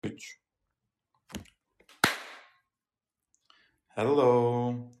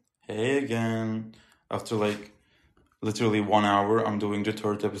Hello. Hey again. After literally 1 hour, I'm doing the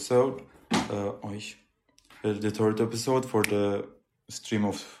third episode. The third episode for the Stream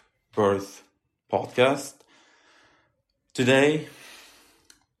of Birth podcast. Today,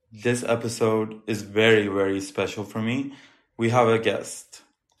 this episode is very, very special for me. We have a guest.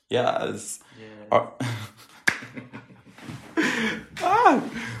 Yes. Our,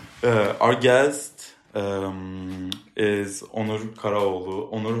 our guest is Onur Karaoğlu,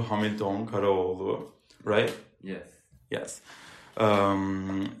 Onur Hamilton Karaoğlu, right? Yes. Yes.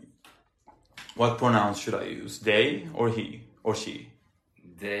 What pronouns should I use? They or he or she?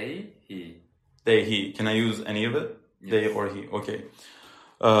 They, he. They, he. Can I use any of it? Yes. They or he. Okay.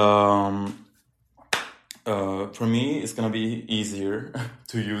 For me, it's gonna be easier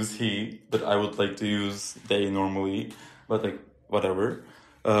to use he, but I would like to use they normally. But whatever.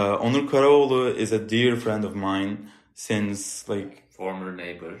 Onur Karaoğlu is a dear friend of mine since Former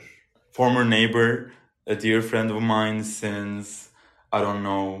neighbor, a dear friend of mine since I don't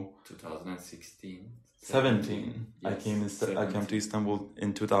know 2016. 17. Yes, I came to Istanbul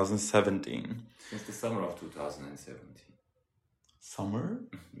in 2017. Since the summer of 2017. Summer?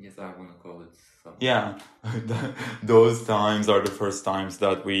 Yes, I want to call it summer. Yeah, those times are the first times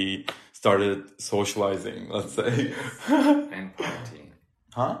that we started socializing, let's say. And partying.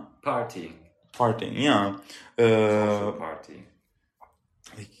 Huh? Partying. Partying, yeah. Social party.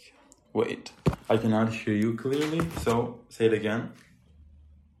 Wait, I cannot hear you clearly, so say it again.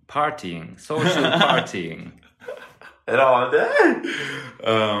 Partying. Social partying.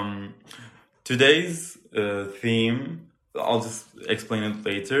 Today's theme, I'll just explain it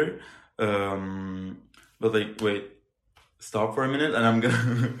later. But wait, stop for a minute and I'm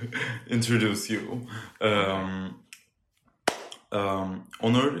gonna introduce you.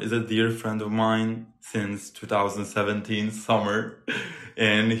 Onur is a dear friend of mine since 2017 summer,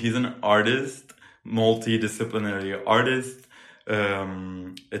 and he's an artist, multidisciplinary artist,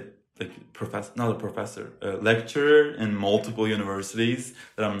 lecturer in multiple universities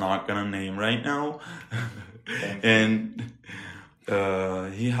that I'm not gonna name right now. And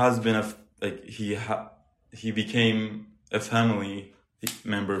he has been he became a family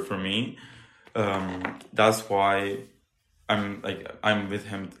member for me. That's why I'm with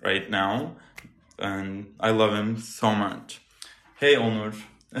him right now, and I love him so much. Hey Onur.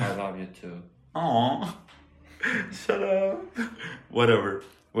 I love you too. Aww. Shut up. Whatever.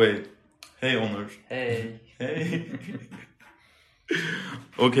 Wait. Hey Onur. Hey. Hey.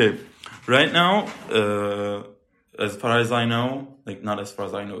 Okay. Right now, as far as I know, not as far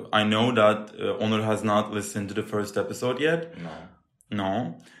as I know that Onur has not listened to the first episode yet.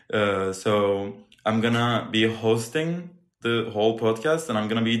 No. So I'm gonna be hosting the whole podcast, and I'm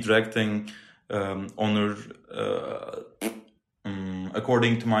gonna be directing Onur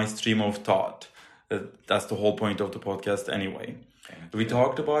according to my stream of thought. That's the whole point of the podcast anyway. We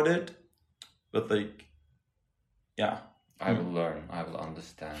talked about it, but yeah. I will learn. I will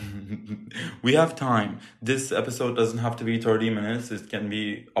understand. We have time. This episode doesn't have to be 30 minutes. It can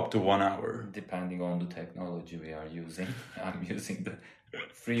be up to 1 hour. Depending on the technology we are using. I'm using the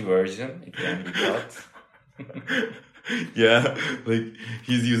free version. It can be cut. Yeah,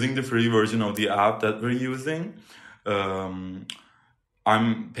 he's using the free version of the app that we're using.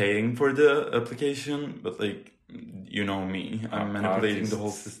 I'm paying for the application, but you know me, I'm manipulating the whole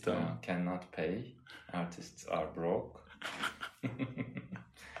system. Cannot pay. Artists are broke.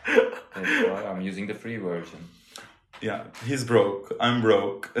 That's why I'm using the free version. Yeah, he's broke. I'm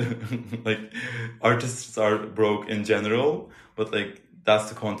broke. Artists are broke in general, but that's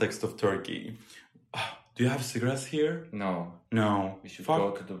the context of Turkey. Do you have cigarettes here? No. No. We should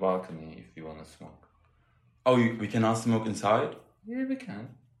go to the balcony if you want to smoke. Oh, we cannot smoke inside? Yeah, we can.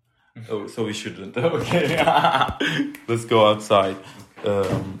 Oh, so we shouldn't. Okay. Let's go outside.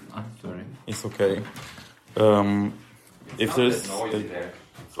 I'm sorry. It's okay. If there's noisy there.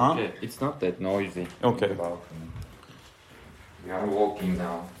 It's huh? Okay. It's not that noisy. Okay. On the balcony. We are walking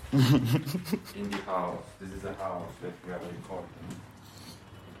now. In the house. This is a house that we are recording.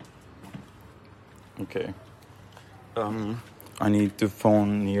 Okay. I need the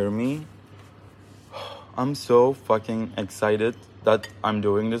phone near me. I'm so fucking excited that I'm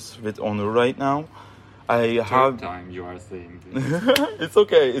doing this with Onur right now. Third time you are saying this. It's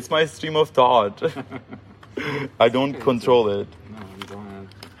okay. It's my stream of thought. I don't control it. No, you don't have.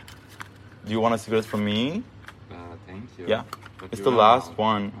 Do you want a cigarette from me? Thank you. Yeah. But It's you the are last out.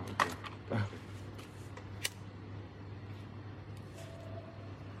 one. Oh, okay. Perfect.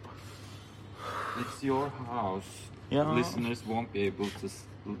 It's your house. Yeah. Listeners won't be able to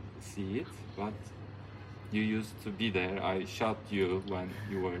see it, but You used to be there. I shot you when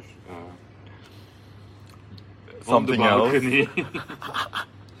you were on the Something else. balcony.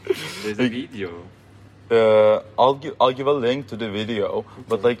 There's a video. I'll give a link to the video,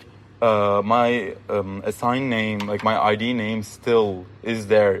 but like my assigned name, like my ID name, still is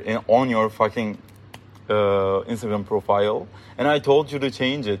there on your fucking Instagram profile, and I told you to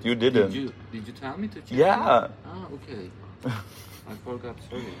change it. You didn't. Did you tell me to change Yeah. it? Ah, okay. I forgot.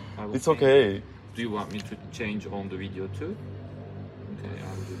 Sorry. I will It's change okay. it. Do you want me to change on the video too? Okay,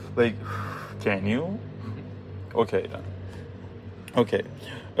 I will do that. Like, can you? Okay then. Okay.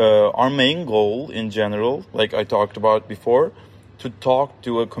 Our main goal in general, like I talked about before, to talk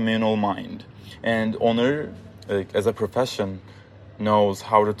to a communal mind. And Onur, like, as a profession, knows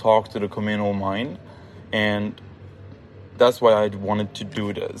how to talk to the communal mind. And that's why I wanted to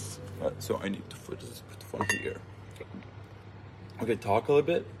do this. So I need to put this from here. Okay, talk a little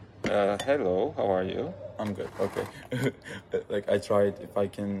bit. Hello, how are you? I'm good. Okay. Like I tried if I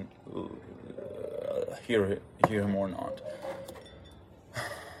can hear him or not.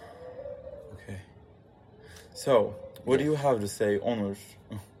 Okay. So, what do you have to say, Onur?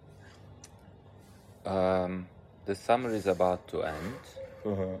 The summer is about to end.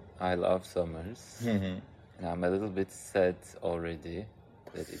 Uh-huh. I love summers. And I'm a little bit sad already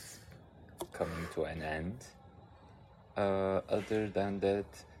that it's coming to an end. Other than that,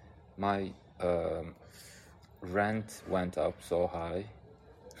 my rent went up so high.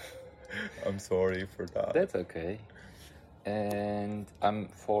 I'm sorry for that. That's okay. And I'm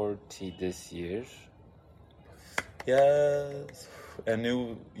 40 this year. Yes. A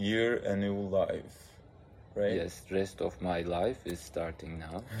new year, a new life. Right? Yes, the rest of my life is starting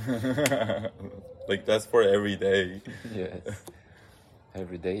now. Like that's for every day. Yes.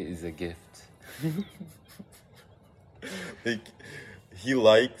 Every day is a gift. Like he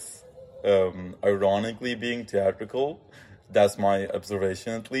likes ironically being theatrical. That's my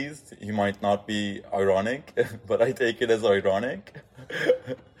observation, at least. He might not be ironic, but I take it as ironic.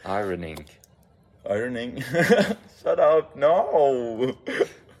 Ironing. Ironing. Shut up. No.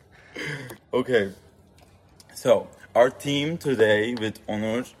 Okay. So, our theme today with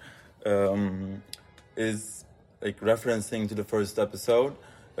Onur is like referencing to the first episode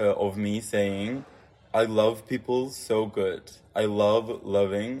of me saying, I love people so good. I love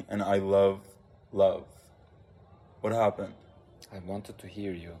loving and I love love. What happened? I wanted to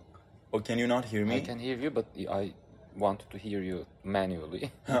hear you. Oh, can you not hear me? I can hear you, but I wanted to hear you manually.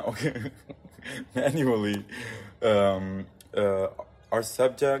 Okay. Manually. Our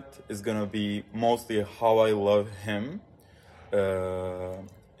subject is gonna be mostly how I love him,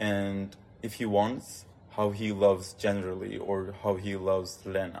 and if he wants, how he loves generally, or how he loves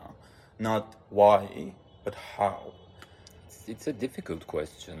Lena. Not why, but how. It's a difficult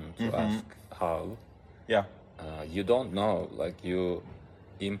question to ask how. Yeah. You don't know, like you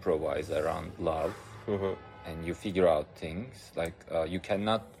improvise around love and you figure out things. Like you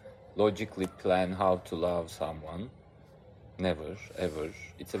cannot logically plan how to love someone. Never, ever.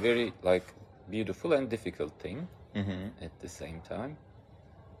 It's a very like beautiful and difficult thing at the same time.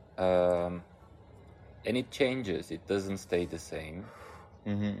 And it changes. It doesn't stay the same.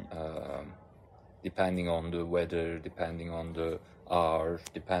 Depending on the weather, depending on the hour,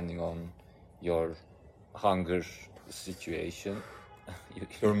 depending on your hunger situation.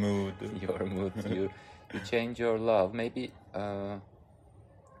 Your mood. Your mood. You change your love. Maybe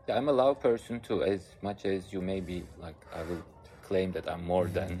yeah, I'm a love person too, as much as you maybe like I will claim that I'm more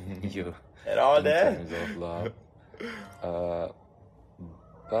than you in terms of love.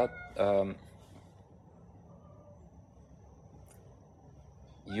 But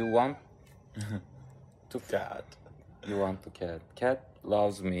you want to Cat. You want the cat. Cat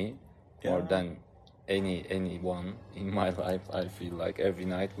loves me more than anyone in my life. I feel like every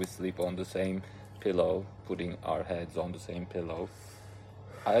night we sleep on the same pillow, putting our heads on the same pillow.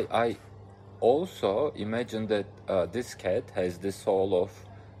 I also imagine that this cat has the soul of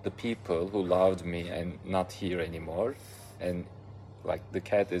the people who loved me and not here anymore, and like the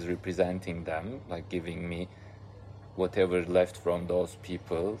cat is representing them, like giving me whatever left from those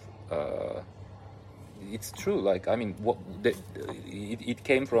people. It's true. Like I mean, it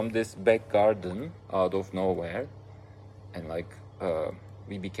came from this back garden out of nowhere, and like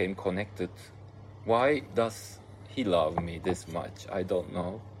we became connected. Why does he love me this much? I don't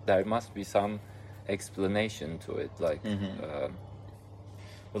know. There must be some explanation to it. Like,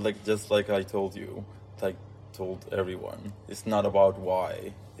 but like just like I told you, like told everyone, it's not about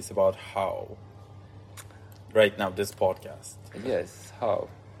why. It's about how. Right now, this podcast. Yes, how.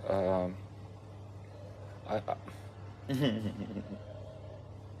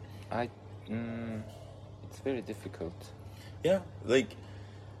 It's very difficult. Yeah,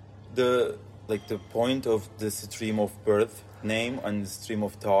 the point of the stream of birth name and the stream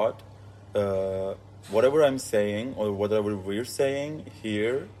of thought, whatever I'm saying or whatever we're saying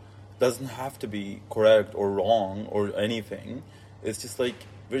here doesn't have to be correct or wrong or anything. It's just like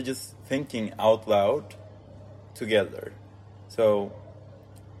we're just thinking out loud together. So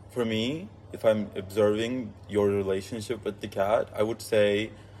for me, if I'm observing your relationship with the cat, I would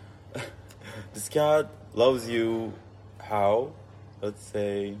say this cat loves you how? Let's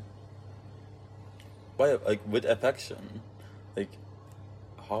say with affection. Like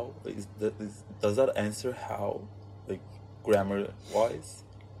how does that answer how? Like grammar wise?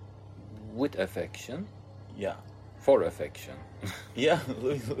 With affection? Yeah. For affection. Yeah.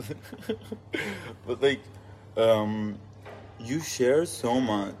 But you share so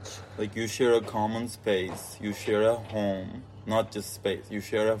much. Like you share a common space. You share a home, not just space. You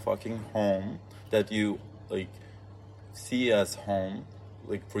share a fucking home that you see as home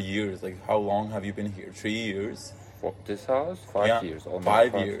for years. Like how long have you been here? 3 years? For this house? 5 years. Almost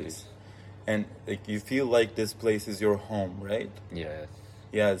 5 years. And you feel like this place is your home, right? Yes.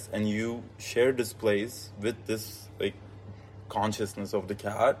 Yes, and you share this place with this consciousness of the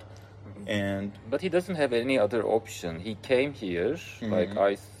cat. But he doesn't have any other option. He came here,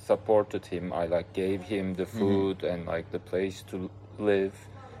 I supported him, I gave him the food and the place to live,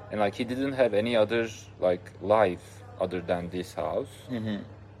 and he didn't have any other life other than this house.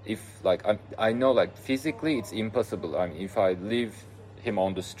 If I know physically it's impossible. I mean, if I leave him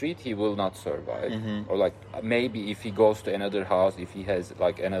on the street, he will not survive. Or maybe if he goes to another house, if he has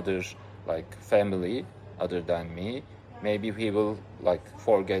another family other than me, maybe he will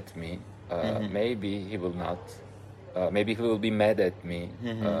forget me. Maybe he will not. Maybe he will be mad at me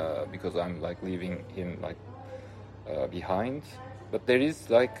because I'm leaving him behind. But there is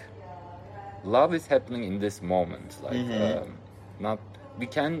love is happening in this moment. Not we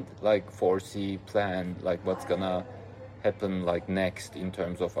can't foresee, plan what's gonna happen next in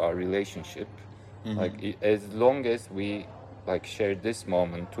terms of our relationship. As long as we share this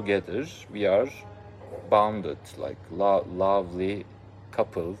moment together, we are bounded lovely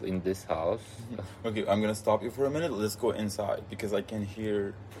couple in this house. Okay, I'm gonna stop you for a minute. Let's go inside because I can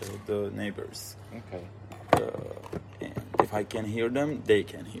hear the neighbors. Okay. And if I can hear them, they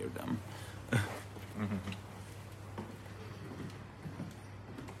can hear them.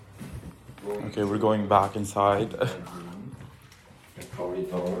 Okay, we're going back inside. The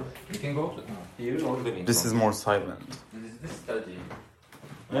corridor. You can go to here or living. This is more silent. This is the study.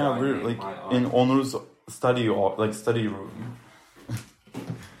 Yeah, we're in Onur's study study room.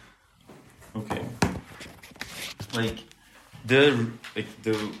 Okay.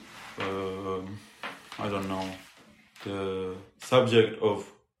 I don't know, the subject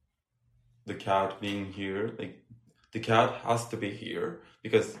of the cat being here, the cat has to be here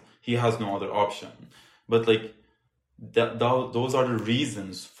because he has no other option. But those are the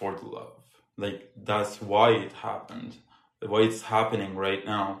reasons for the love. That's why it happened, why it's happening right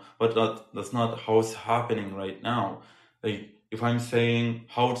now. But that's not how it's happening right now. If I'm saying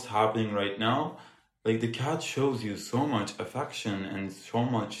how it's happening right now, the cat shows you so much affection and so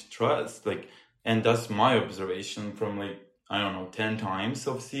much trust. And that's my observation from 10 times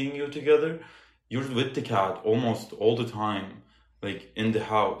of seeing you together. You're with the cat almost all the time, in the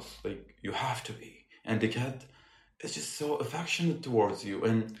house. You have to be. And the cat is just so affectionate towards you.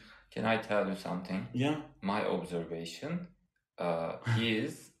 And can I tell you something? Yeah. My observation, he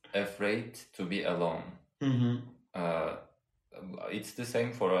is afraid to be alone. It's the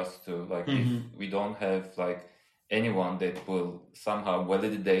same for us too. If we don't have anyone that will somehow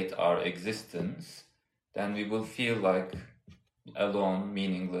validate our existence, then we will feel alone,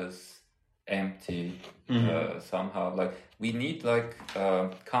 meaningless, empty. Somehow we need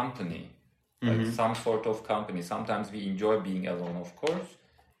company, some sort of company. Sometimes we enjoy being alone, of course,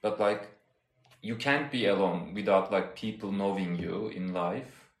 but you can't be alone without people knowing you in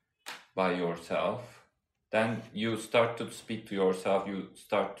life by yourself. Then you start to speak to yourself, you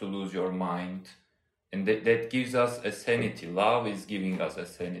start to lose your mind. And that gives us a sanity. Love is giving us a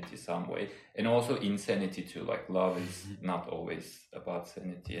sanity some way. And also insanity too. Love is not always about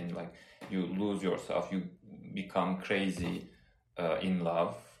sanity. And you lose yourself. You become crazy in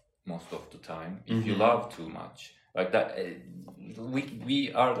love most of the time. If you love too much. That,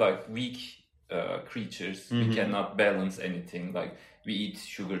 we are weak creatures. We cannot balance anything. We eat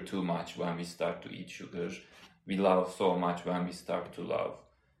sugar too much when we start to eat sugar. We love so much when we start to love.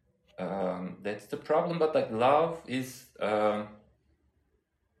 That's the problem, but love is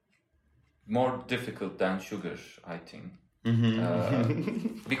more difficult than sugar, I think.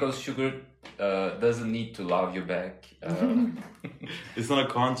 Because sugar doesn't need to love you back. It's not a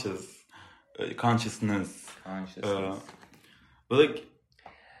consciousness. But like,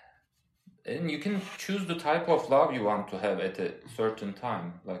 and you can choose the type of love you want to have at a certain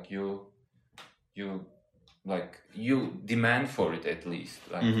time. Like you demand for it at least.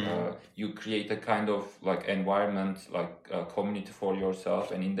 Like you create a kind of like environment, like a community for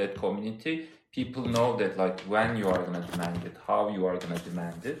yourself, and in that community, people know that like when you are gonna demand it, how you are gonna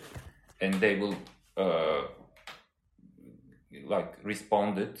demand it, and they will like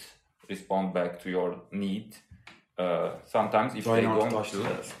respond back to your need. Sometimes if they don't touch the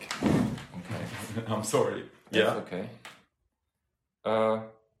desk. Okay. I'm sorry. That's okay.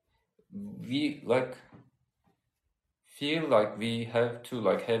 We like feel like we have to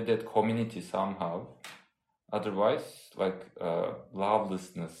like have that community somehow. Otherwise, like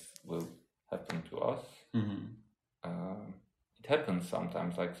lovelessness will happen to us. It happens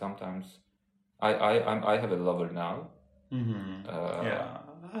sometimes. Like sometimes, I have a lover now.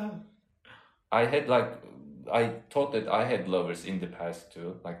 I thought that I had lovers in the past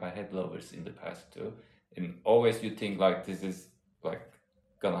too. Like I had lovers in the past too, and always you think like this is like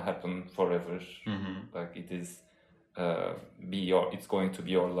gonna happen forever. Like it is it's going to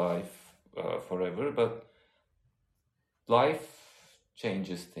be your life forever. But life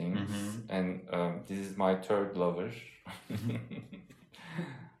changes things, and this is my third lover.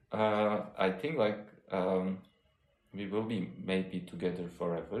 I think like we will be maybe together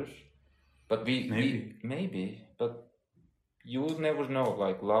forever. But maybe, but you would never know.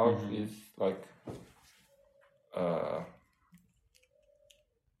 Like love is like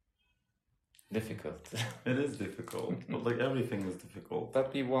difficult. It is difficult, but like everything is difficult.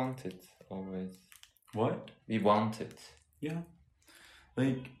 But we want it always. What? We want it. Yeah,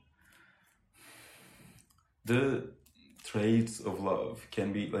 like the traits of love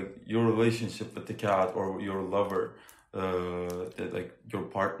can be like your relationship with the cat or your lover, like your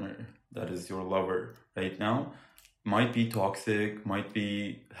partner. That is your lover right now might be toxic, might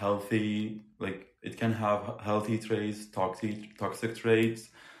be healthy, like it can have healthy traits, toxic traits,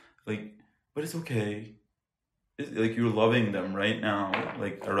 like, but it's okay. It's like you're loving them right now,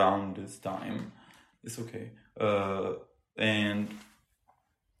 like around this time. It's okay. And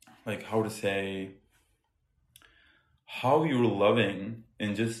like how to say, how you're loving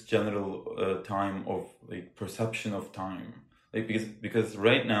in just general time of like perception of time. Like because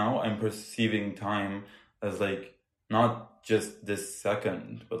right now I'm perceiving time as like not just this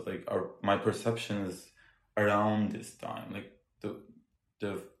second, but like my perception is around this time, like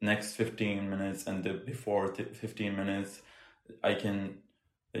the next 15 minutes and the before 15 minutes, I can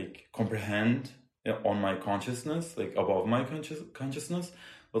like comprehend on my consciousness, like above my consciousness,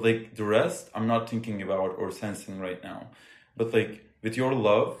 but like the rest I'm not thinking about or sensing right now. But like with your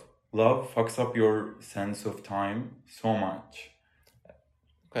love fucks up your sense of time so much.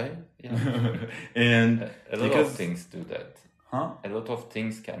 Okay, yeah. And a lot of things do that. Huh? A lot of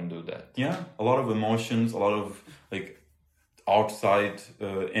things can do that. Yeah, a lot of emotions, a lot of like outside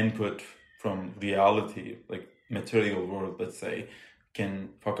input from reality, like material world, let's say, can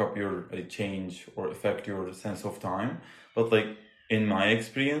fuck up your change or affect your sense of time. But like in my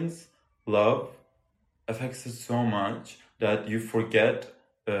experience, love affects it so much that you forget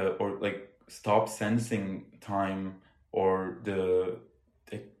or like stop sensing time or the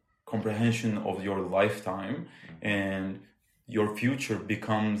comprehension of your lifetime, and your future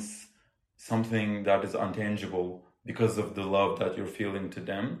becomes something that is untangible because of the love that you're feeling to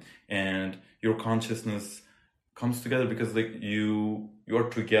them, and your consciousness comes together because like you are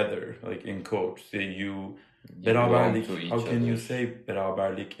together, like in quotes. You beraberlik. How can you say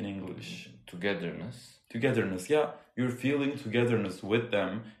beraberlik in English? Togetherness. Yeah, you're feeling togetherness with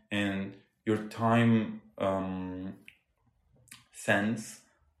them, and your time sense.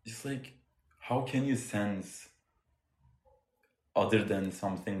 It's like, how can you sense other than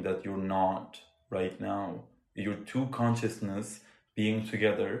something that you're not right now? Your two consciousness being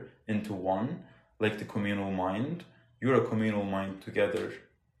together into one, like the communal mind. You're a communal mind together.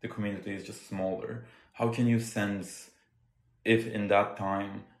 The community is just smaller. How can you sense if in that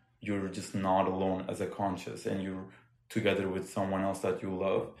time you're just not alone as a conscious and you're together with someone else that you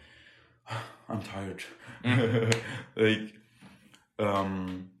love? I'm tired. Like,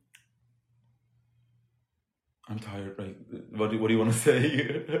 I'm tired. Like, what do you want to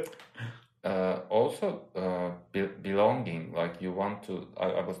say? Also, belonging. Like you want to.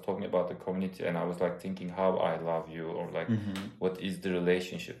 I was talking about the community, and I was like thinking how I love you, or like what is the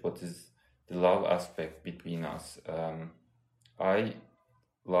relationship? What is the love aspect between us? I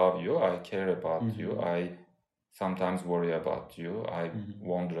love you. I care about you. I sometimes worry about you. I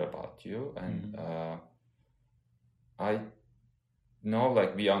wonder about you, and I know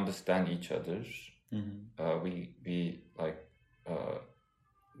like we understand each other. We like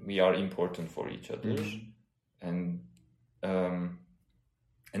we are important for each other, and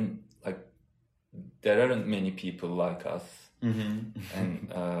like there aren't many people like us, and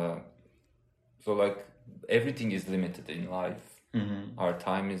so like everything is limited in life. Our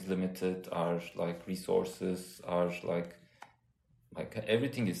time is limited, our like resources are like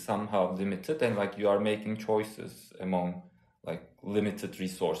everything is somehow limited, and like you are making choices among like limited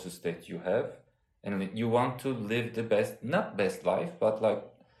resources that you have, and you want to live the not best life, but like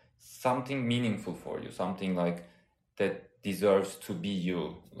something meaningful for you, something like that deserves to be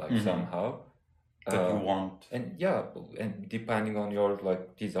you, like somehow that you want. And yeah, and depending on your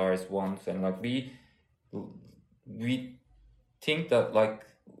like desires, wants, and like we think that like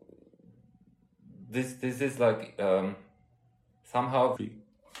this is like somehow.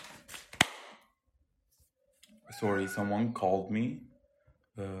 Sorry, someone called me.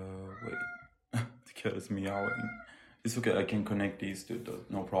 Wait, the cat is meowing. It's okay, I can connect these two,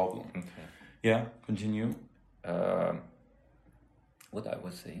 no problem. Okay. Yeah, continue. What I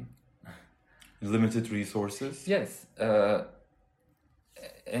was saying. Limited resources. Yes,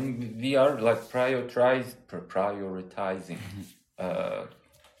 and we are like prioritizing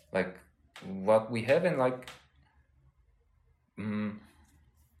like what we have, and like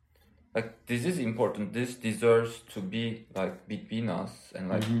this is important. This deserves to be like between us, and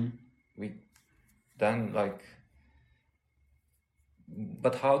like we then like.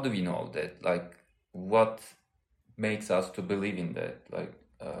 But how do we know that? Like, what makes us to believe in that? Like,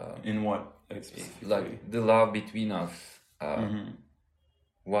 in what? Like the love between us.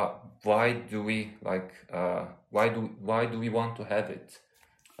 Why do we like? Why do we want to have it?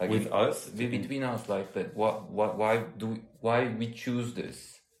 Like with us, between us, like that. Why we choose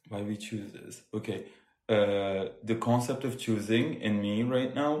this? Why we choose this? Okay. The concept of choosing in me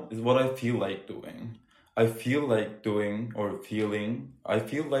right now is what I feel like doing. I feel like doing or feeling. I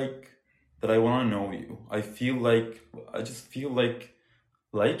feel like that I want to know you. I just feel like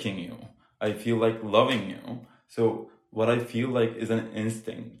liking you. I feel like loving you. So what I feel like is an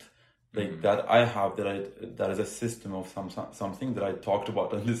instinct, like that I have, that is a system of something that I talked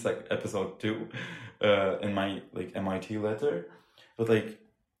about in this like episode 2, in my like MIT letter. But like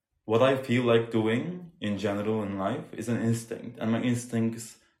what I feel like doing in general in life is an instinct, and my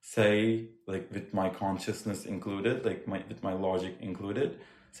instincts say, like with my consciousness included, like with my logic included,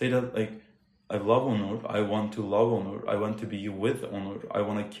 say that like I love Onur, I want to love Onur, I want to be with Onur, I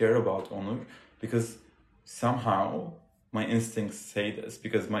want to care about Onur, because somehow my instincts say this,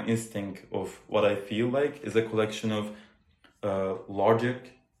 because my instinct of what I feel like is a collection of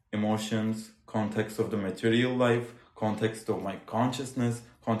logic, emotions, context of the material life, context of my consciousness,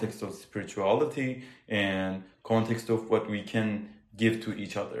 context of spirituality, and context of what we can give to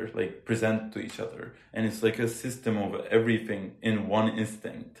each other, like present to each other. And it's like a system of everything in one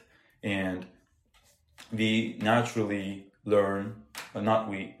instinct. And we naturally learn, but not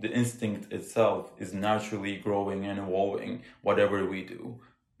we, the instinct itself is naturally growing and evolving whatever we do.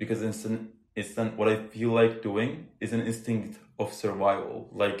 Because what I feel like doing is an instinct of survival,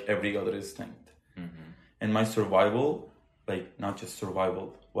 like every other instinct. And my survival, like not just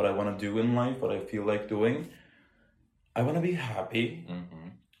survival, what I want to do in life, what I feel like doing, I want to be happy.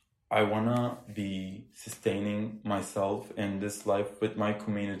 I want to be sustaining myself in this life with my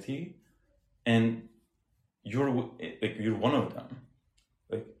community. And you're one of them.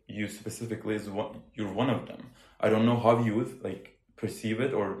 Like you specifically you're one of them. I don't know how you like perceive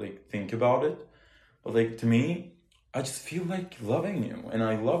it or like think about it, but like to me, I just feel like loving you, and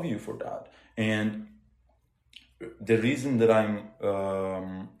I love you for that. And the reason that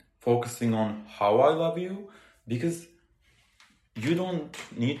I'm focusing on how I love you, because you don't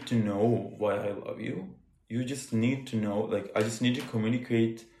need to know why I love you. You just need to know, like, I just need to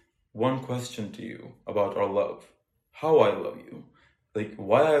communicate one question to you about our love. How I love you. Like,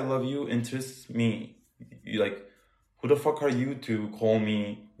 why I love you interests me. You like, who the fuck are you to call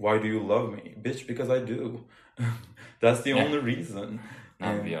me, why do you love me? Bitch, because I do. That's the only reason.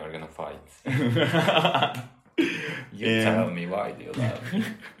 Now we are gonna fight. Tell me, why do you love me?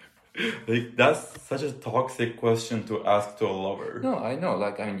 Like, that's such a toxic question to ask to a lover. No, I know.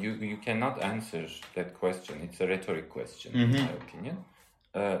 Like, I mean, you cannot answer that question. It's a rhetoric question, in my opinion.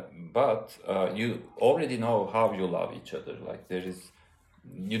 But you already know how you love each other. Like,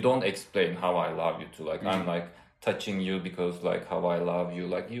 you don't explain how I love you to. Like, I'm like touching you because like how I love you.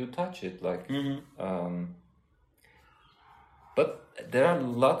 Like, you touch it. Like, but there are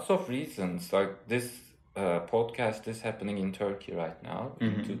lots of reasons. Like this podcast is happening in Turkey right now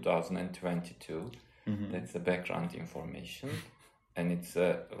in 2022. That's the background information, and it's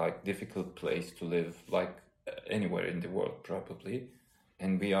a like difficult place to live, like anywhere in the world probably.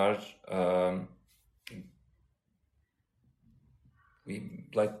 And we are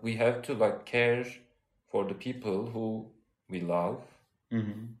we have to like care for the people who we love,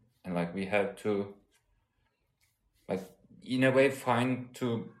 and like we have to like in a way find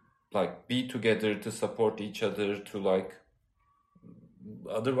to like be together to support each other to like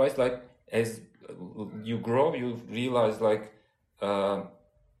otherwise like as you grow you realize like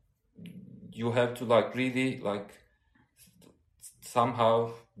you have to like really like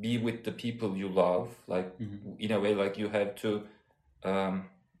somehow be with the people you love like in a way like you have to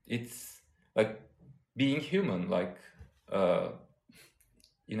it's like being human like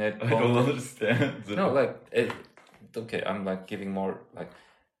in a I don't understand. no like okay I'm like giving more like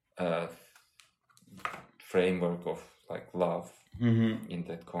framework of like love in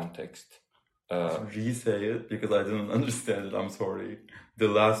that context. Re-say it because I didn't understand it. I'm sorry. The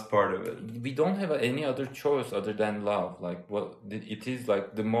last part of it. We don't have any other choice other than love. Like, well, it is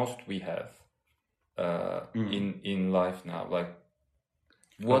like the most we have in life now. Like,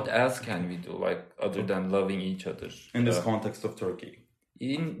 what else can we do? Like, other than loving each other? In this context of Turkey.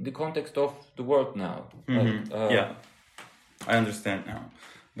 In the context of the world now. Yeah, I understand now.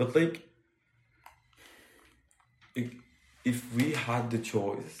 But like, if we had the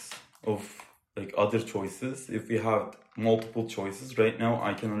choice of like other choices, if we have multiple choices right now,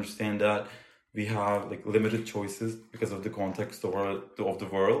 I can understand that we have like limited choices because of the context of the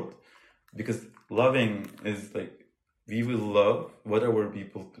world. Because loving is like we will love whatever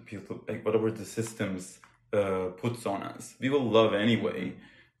people like whatever the systems puts on us. We will love anyway.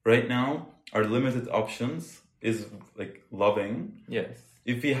 Right now, our limited options is like loving. Yes.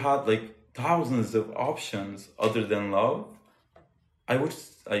 If we had like thousands of options other than love,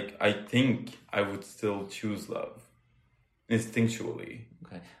 I think I would still choose love instinctually.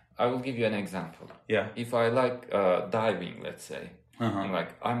 Okay, I will give you an example. Yeah. If I like diving, let's say, and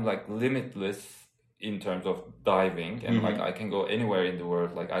like I'm like limitless in terms of diving, and like I can go anywhere in the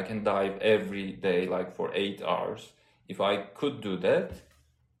world. Like I can dive every day, like for 8 hours. If I could do that,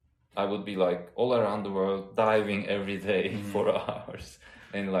 I would be like all around the world diving every day for hours,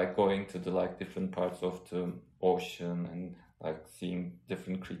 and like going to the like different parts of the ocean and like seeing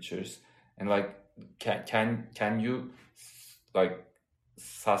different creatures. And like can you like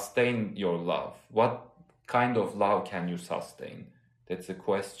sustain your love? What kind of love can you sustain? That's a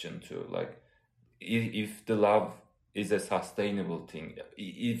question too. Like if the love is a sustainable thing,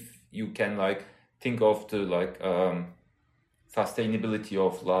 if you can like think of the like sustainability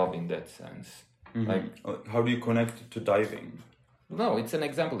of love in that sense. Like how do you connect it to diving? No, it's an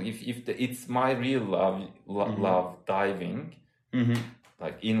example. If it's my real love diving,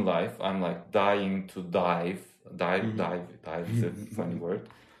 like in life, I'm like dying to dive. Dive is a funny word.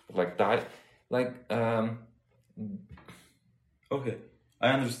 Like dive, like Okay, I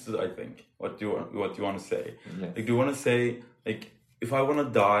understood. I think what you want to say. Yes. Like, do you want to say like if I want to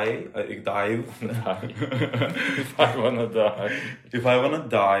die, I dive. If I want to die. If I want to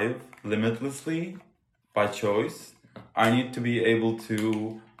dive limitlessly by choice, I need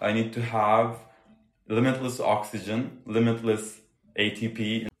to have limitless oxygen, limitless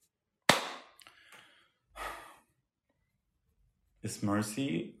ATP. It's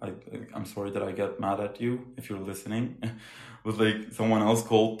Mercy. I'm sorry that I get mad at you if you're listening. But like someone else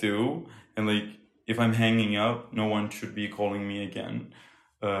called too, and like if I'm hanging up, no one should be calling me again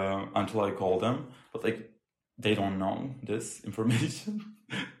until I call them. But like they don't know this information.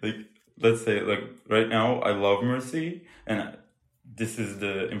 Like let's say like right now I love Mercy, and this is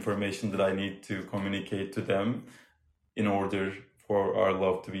the information that I need to communicate to them in order for our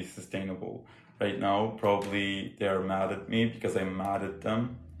love to be sustainable. Right now, probably they are mad at me because I'm mad at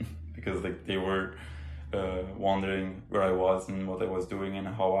them because like they were wondering where I was and what I was doing and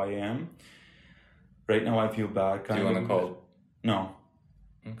how I am. Right now, I feel bad. Do you want to call? No.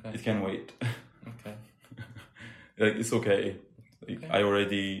 Okay. It can wait. Okay. Like it's okay. Like, I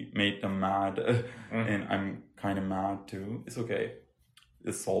already made them mad, and I'm kind of mad too. It's okay.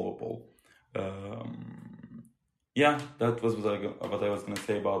 It's solvable. Yeah, that was what I was gonna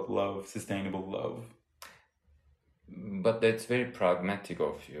say about love, sustainable love. But that's very pragmatic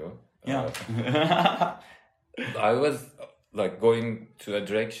of you. Yeah. I was like going to a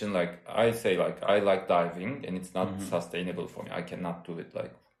direction like I say like I like diving and it's not sustainable for me. I cannot do it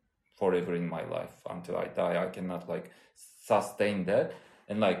like forever in my life until I die. I cannot like sustain that.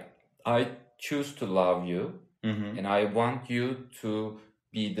 And like I choose to love you and I want you to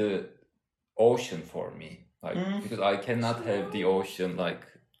be the ocean for me, like because I cannot have the ocean like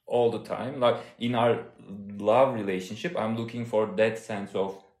all the time. Like in our love relationship, I'm looking for that sense of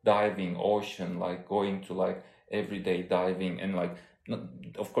diving ocean, like going to like everyday diving and like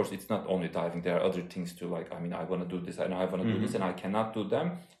of course it's not only diving, there are other things too, like I mean I want to do this and I want to do this and I cannot do them,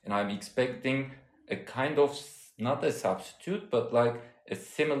 and I'm expecting a kind of not a substitute but like a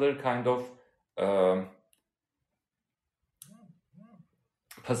similar kind of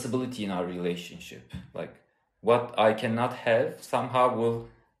possibility in our relationship, like what I cannot have somehow will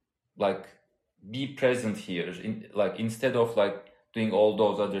like be present here in like instead of like doing all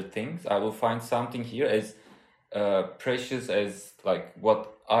those other things, I will find something here as precious as like what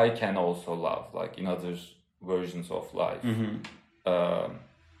I can also love, like in other versions of life.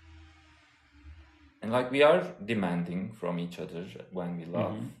 And like we are demanding from each other when we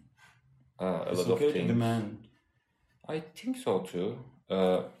love a lot of things. To demand. I think so too.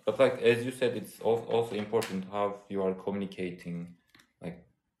 But like as you said, it's also important how you are communicating, like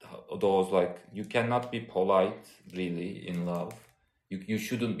those like you cannot be polite really in love. You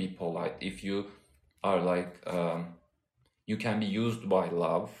shouldn't be polite if you are like you can be used by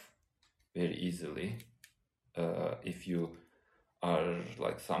love very easily if you are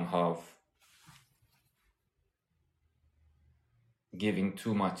like somehow giving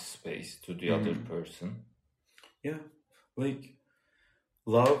too much space to the other person. Yeah, like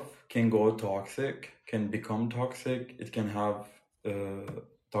love can go toxic, can become toxic. It can have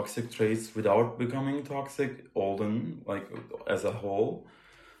toxic traits without becoming toxic, all in like as a whole.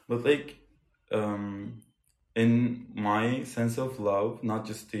 But like in my sense of love, not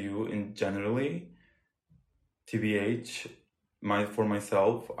just to you, in generally, TBH, for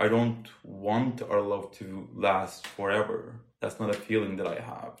myself, I don't want our love to last forever. That's not a feeling that I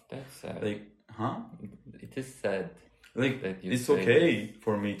have. That's sad. Like, huh? It is sad. Like, it's okay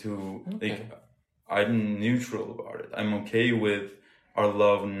for me to, like, I'm neutral about it. I'm okay with our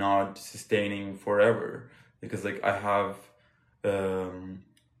love not sustaining forever. Because, like, I have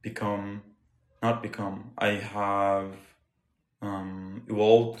I have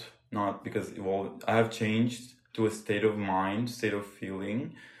evolved, not because evolved, I have changed to a state of mind, state of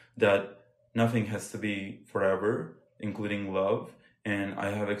feeling that nothing has to be forever, including love. And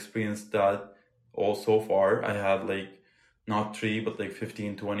I have experienced that all so far. I had like not 3 but like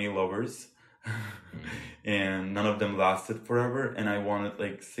 15, 20 lovers and none of them lasted forever, and I wanted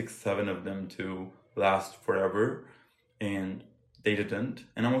like 6, 7 of them to last forever, and they didn't,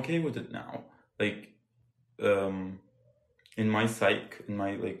 and I'm okay with it now. Like in my psyche, in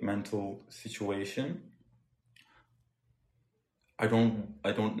my like mental situation, I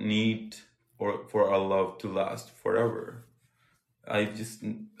don't need for our love to last forever. I just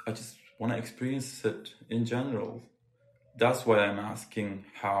want to experience it in general. That's why I'm asking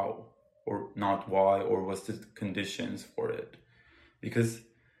how, or not why, or what's the conditions for it. Because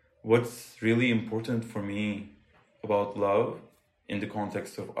what's really important for me about love in the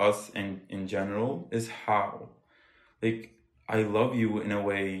context of us and in general is how. Like, I love you in a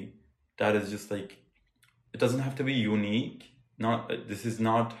way that is just like, it doesn't have to be unique. This is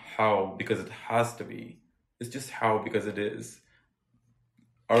not how because it has to be. It's just how because it is.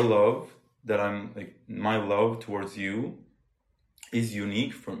 Our love my love towards you is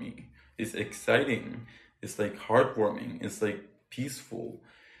unique for me. It's exciting. It's like heartwarming. It's like peaceful.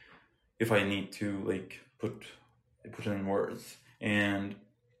 If I need to like put in words, and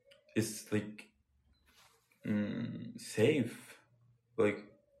it's like safe. Like,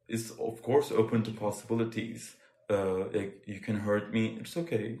 it's of course open to possibilities. Like, you can hurt me. It's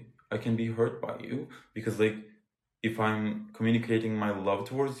okay. I can be hurt by you, because like if I'm communicating my love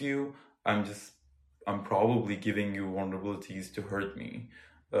towards you, I'm probably giving you vulnerabilities to hurt me.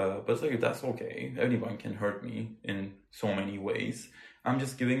 But it's like, that's okay. Anyone can hurt me in so many ways. I'm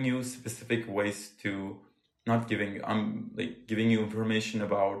just giving you specific ways to I'm like giving you information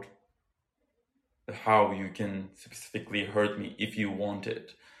about how you can specifically hurt me if you want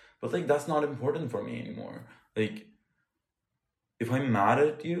it. But like, that's not important for me anymore. Like, if I'm mad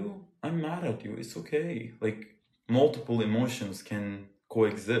at you, I'm mad at you. It's okay. Like, multiple emotions can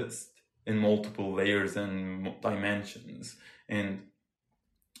coexist in multiple layers and dimensions. And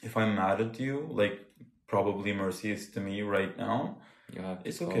if I'm mad at you, like, probably Mercy is to me right now, you have to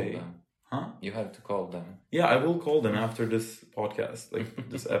it's call okay. them. Huh? You have to call them. Yeah, I will call them after this podcast, like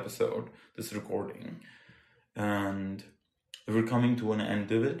this episode, this recording. And we're coming to an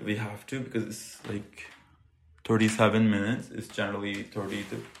end of it. We have to, because it's like 37 minutes. It's generally 30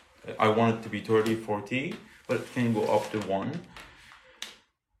 to... I want it to be 30, 40, but it can go up to 1.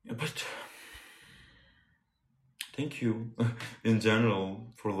 But thank you in general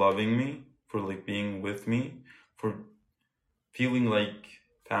for loving me, for like being with me, for feeling like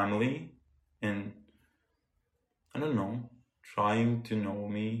family, and I don't know, trying to know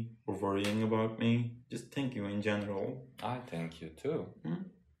me or worrying about me. Just thank you in general. I thank you too.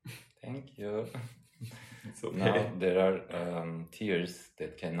 Thank you. It's okay. Now there are tears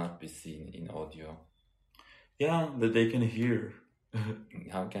that cannot be seen in audio. Yeah, that they can hear.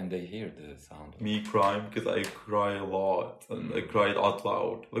 How can they hear the sound? Me crying, because I cry a lot and I cried out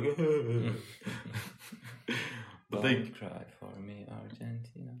loud. Like, but Don't cry for me,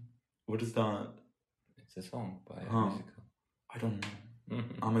 Argentina. What is that? It's a song by a Huh. musical. I don't know.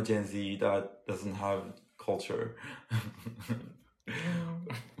 I'm a Gen Z that doesn't have culture.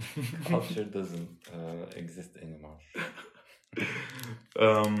 Culture doesn't exist anymore.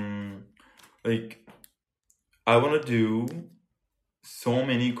 Like, I want to do so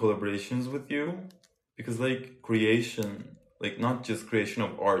many collaborations with you, because like creation, like not just creation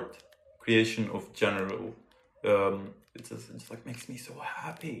of art, creation of general, it's just like makes me so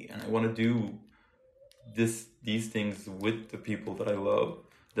happy, and I want to do these things with the people that I love,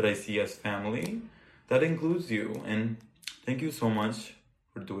 that I see as family. That includes you, and thank you so much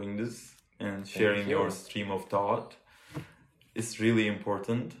for doing this and sharing your stream of thought. It's really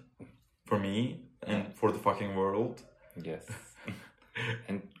important for me and for the fucking world. Yes.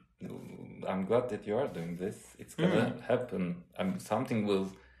 And I'm glad that you are doing this. It's gonna happen. Something will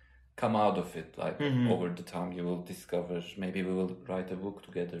come out of it. Like over the time, you will discover. Maybe we will write a book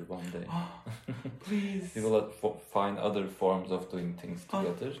together one day. Please. We will find other forms of doing things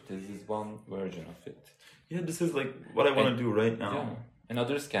together. This is one version of it. Yeah, this is like what I want to do right now. Yeah. And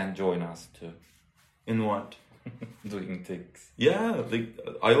others can join us too. In what? Doing things. Yeah, like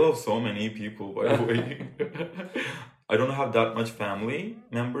I love so many people, by the way. I don't have that much family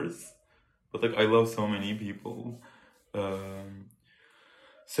members, but like I love so many people.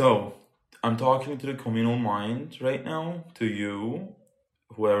 So I'm talking to the communal mind right now, to you,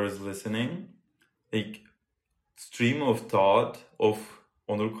 whoever is listening. Like, stream of thought of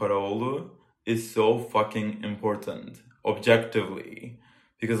Onur Karaoğlu is so fucking important, objectively,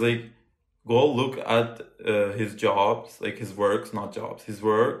 because like, go look at his jobs, like his works, not jobs, his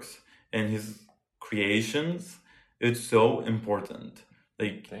works and his creations. It's so important.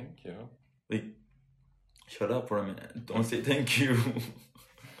 Like, thank you. Like, shut up for a minute. Don't say thank you.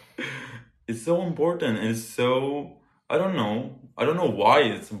 It's so important, and it's so, I don't know why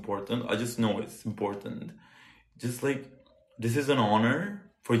it's important. I just know it's important. Just like, this is an honor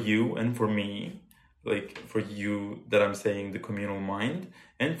for you and for me, like for you that I'm saying the communal mind,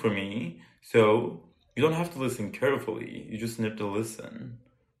 and for me. So you don't have to listen carefully. You just need to listen.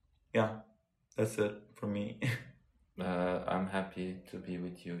 Yeah, that's it for me. I'm happy to be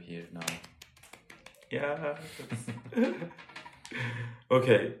with you here now. Yeah.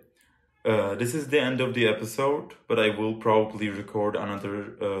 Okay. This is the end of the episode, but I will probably record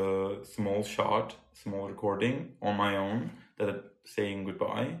another small recording on my own, that I'm saying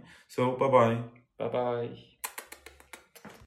goodbye. So bye-bye. Bye-bye.